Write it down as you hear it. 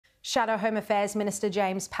Shadow Home Affairs Minister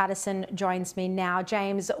James Paterson joins me now.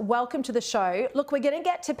 James, welcome to the show. Look, we're going to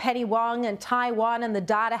get to Penny Wong and Taiwan and the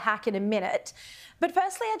data hack in a minute. But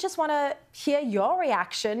firstly, I just want to hear your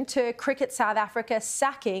reaction to Cricket South Africa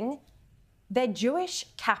sacking their Jewish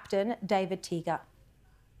captain, David Teeger.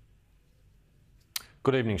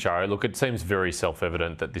 Good evening, Sharri. Look, it seems very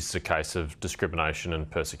self-evident that this is a case of discrimination and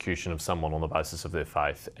persecution of someone on the basis of their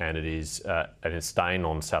faith, and it is a stain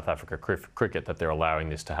on South Africa cricket that they're allowing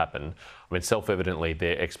this to happen. I mean, self-evidently,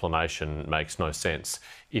 their explanation makes no sense.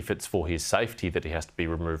 If it's for his safety that he has to be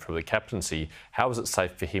removed from the captaincy, how is it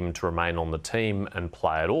safe for him to remain on the team and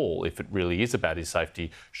play at all? If it really is about his safety,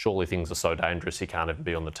 surely things are so dangerous he can't even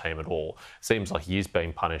be on the team at all. Seems like he is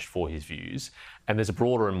being punished for his views. And there's a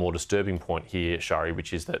broader and more disturbing point here, Sharri,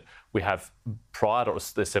 which is that we have, prior to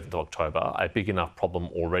the 7th of October, a big enough problem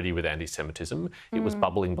already with anti-Semitism. It was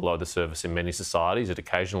bubbling below the surface in many societies. It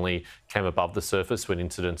occasionally came above the surface when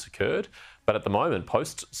incidents occurred. But at the moment,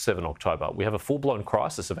 post-7 October, we have a full-blown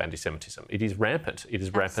crisis of anti-Semitism. It is rampant. It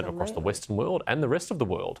is rampant across the Western world and the rest of the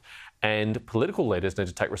world. And political leaders need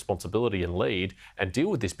to take responsibility and lead and deal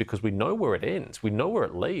with this, because we know where it ends. We know where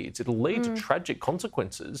it leads. It'll lead to tragic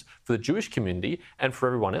consequences for the Jewish community and for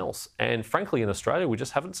everyone else. And frankly, in Australia, we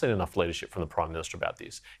just haven't seen enough leadership from the Prime Minister about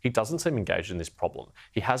this. He doesn't seem engaged in this problem.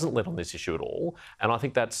 He hasn't led on this issue at all. And I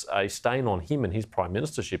think that's a stain on him and his Prime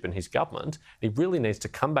Ministership and his government. He really needs to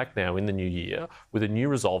come back now in the new year with a new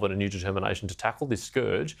resolve and a new determination to tackle this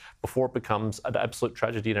scourge before it becomes an absolute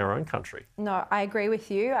tragedy in our own country. No, I agree with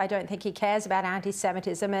you. I don't think he cares about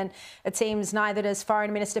anti-Semitism, and it seems neither does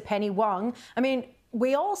Foreign Minister Penny Wong. I mean,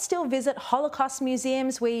 we all still visit Holocaust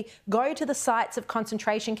museums, we go to the sites of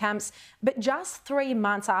concentration camps, but just 3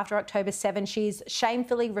 months after October 7, she's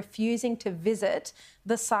shamefully refusing to visit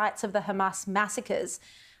the sites of the Hamas massacres.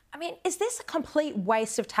 I mean, is this a complete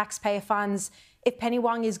waste of taxpayer funds if Penny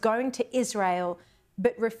Wong is going to Israel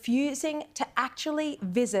but refusing to actually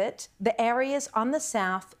visit the areas on the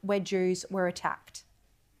south where Jews were attacked?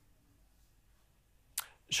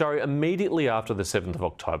 Sharri, immediately after the 7th of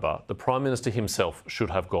October, the Prime Minister himself should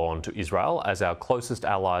have gone to Israel, as our closest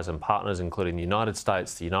allies and partners, including the United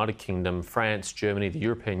States, the United Kingdom, France, Germany, the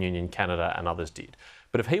European Union, Canada and others did.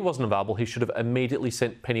 But if he wasn't available, he should have immediately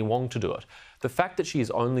sent Penny Wong to do it. The fact that she is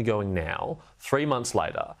only going now, 3 months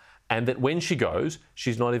later, and that when she goes,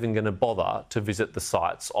 she's not even going to bother to visit the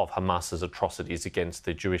sites of Hamas's atrocities against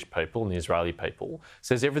the Jewish people and the Israeli people,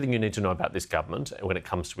 says everything you need to know about this government when it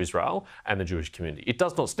comes to Israel and the Jewish community. It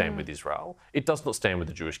does not stand with Israel. It does not stand with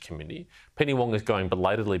the Jewish community. Penny Wong is going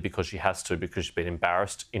belatedly because she has to, because she's been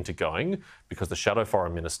embarrassed into going, because the Shadow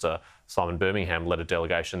Foreign Minister, Simon Birmingham, led a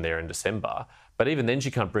delegation there in December. But even then, she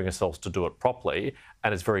can't bring herself to do it properly.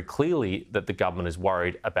 And it's very clearly that the government is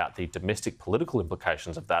worried about the domestic political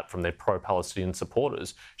implications of that from their pro-Palestinian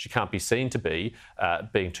supporters. She can't be seen to be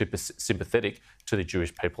being too sympathetic to the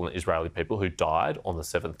Jewish people and Israeli people who died on the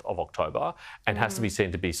 7th of October, and has to be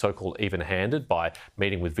seen to be so-called even-handed by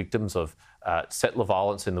meeting with victims of settler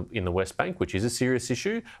violence in the West Bank, which is a serious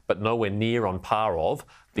issue, but nowhere near on par of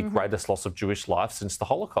the greatest loss of Jewish life since the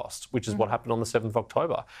Holocaust, which is what happened on the 7th of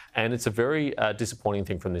October. And it's a very disappointing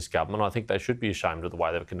thing from this government. I think they should be ashamed of the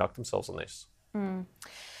way they conduct themselves on this.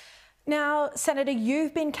 Now, Senator,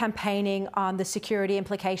 you've been campaigning on the security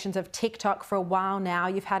implications of TikTok for a while now.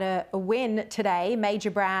 You've had a win today. Major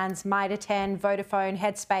brands, Mitre 10, Vodafone,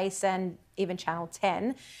 Headspace and even Channel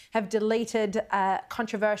 10 have deleted a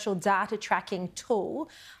controversial data tracking tool.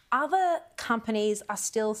 Other companies are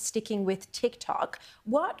still sticking with TikTok.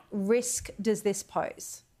 What risk does this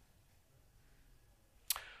pose?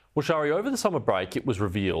 Well, Sharri, over the summer break, it was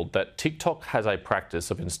revealed that TikTok has a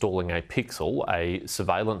practice of installing a pixel, a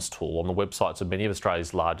surveillance tool, on the websites of many of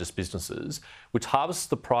Australia's largest businesses, which harvests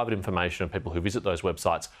the private information of people who visit those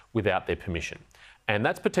websites without their permission. And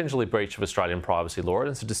that's potentially a breach of Australian privacy law, and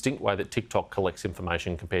it's a distinct way that TikTok collects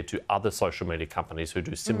information compared to other social media companies who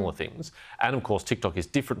do similar things. And of course, TikTok is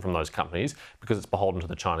different from those companies because it's beholden to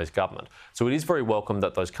the Chinese government. So it is very welcome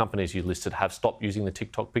that those companies you listed have stopped using the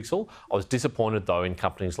TikTok pixel. I was disappointed, though, in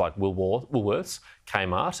companies like Woolworths,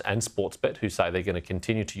 Kmart and Sportsbet, who say they're going to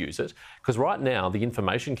continue to use it, because right now the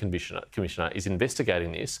Information Commissioner is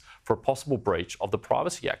investigating this for a possible breach of the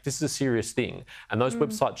Privacy Act. This is a serious thing, and those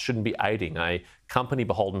websites shouldn't be aiding a company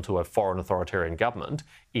beholden to a foreign authoritarian government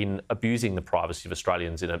in abusing the privacy of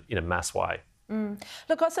Australians in a mass way.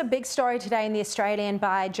 Look, also a big story today in The Australian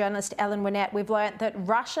by journalist Ellen Winnett. We've learnt that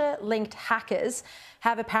Russia-linked hackers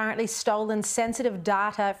have apparently stolen sensitive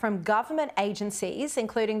data from government agencies,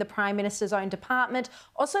 including the Prime Minister's own department,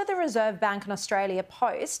 also the Reserve Bank and Australia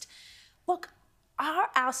Post. Look, are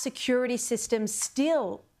our security systems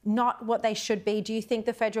still not what they should be? Do you think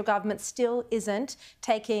the federal government still isn't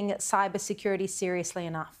taking cybersecurity seriously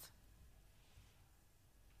enough?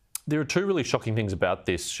 There are two really shocking things about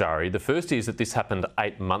this, Sharri. The first is that this happened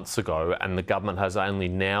 8 months ago and the government has only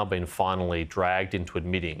now been finally dragged into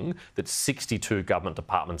admitting that 62 government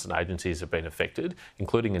departments and agencies have been affected,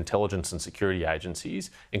 including intelligence and security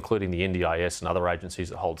agencies, including the NDIS and other agencies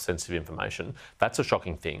that hold sensitive information. That's a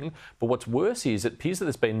shocking thing. But what's worse is it appears that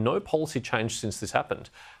there's been no policy change since this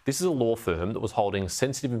happened. This is a law firm that was holding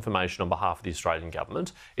sensitive information on behalf of the Australian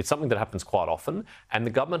government. It's something that happens quite often, and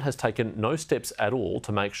the government has taken no steps at all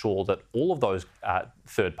to make sure that all of those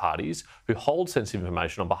third parties who hold sensitive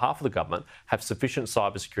information on behalf of the government have sufficient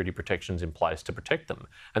cybersecurity protections in place to protect them.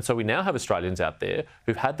 And so we now have Australians out there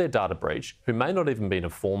who've had their data breached, who may not even been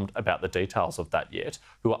informed about the details of that yet,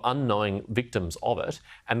 who are unknowing victims of it,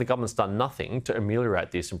 and the government's done nothing to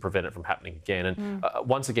ameliorate this and prevent it from happening again. And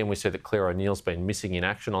once again, we see that Claire O'Neill's been missing in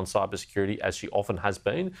action on cybersecurity, as she often has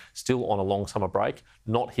been, still on a long summer break,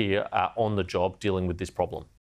 not here on the job dealing with this problem.